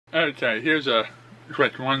Okay, here's a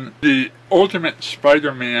quick one. The Ultimate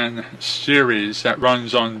Spider-Man series that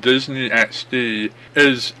runs on Disney XD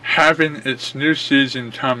is having its new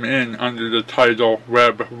season come in under the title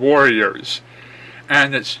Web Warriors.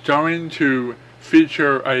 And it's going to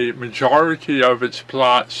feature a majority of its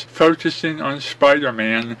plots focusing on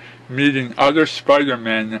Spider-Man meeting other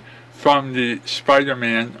Spider-Men from the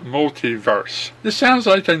Spider-Man multiverse. This sounds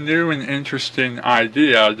like a new and interesting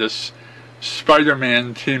idea, this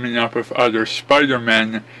Spider-Man teaming up with other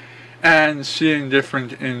Spider-Men and seeing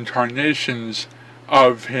different incarnations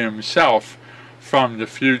of himself from the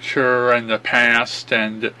future and the past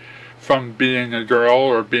and from being a girl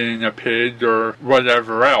or being a pig or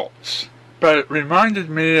whatever else. But it reminded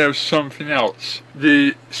me of something else.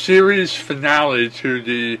 The series finale to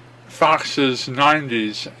the Fox's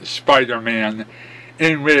 90s Spider-Man,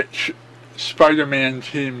 in which Spider-Man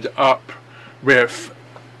teamed up with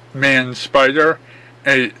Man-Spider,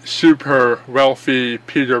 a super wealthy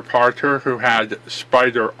Peter Parker who had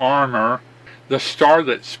spider armor, the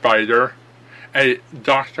Scarlet Spider, a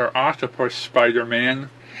Dr. Octopus Spider-Man,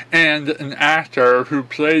 and an actor who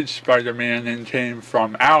played Spider-Man and came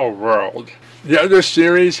from our world. The other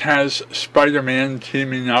series has Spider-Man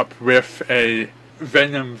teaming up with a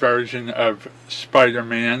Venom version of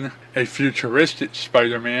Spider-Man, a futuristic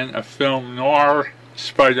Spider-Man, a film noir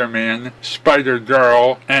Spider-Man,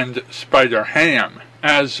 Spider-Girl, and Spider-Ham,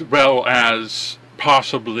 as well as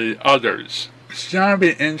possibly others. It's going to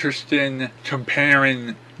be interesting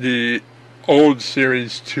comparing the old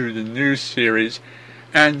series to the new series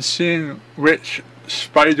and seeing which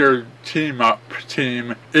Spider team-up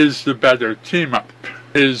team is the better team-up.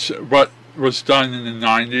 Is what was done in the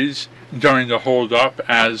 90s going to hold up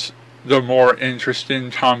as the more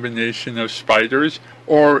interesting combination of spiders,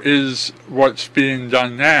 or is what's being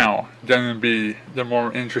done now going to be the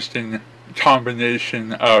more interesting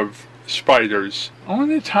combination of spiders?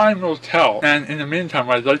 Only time will tell. And in the meantime,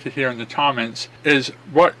 what I'd like to hear in the comments is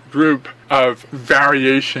what group of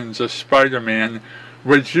variations of Spider-Man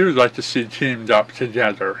would you like to see teamed up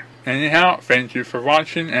together? Anyhow, thank you for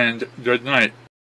watching and good night.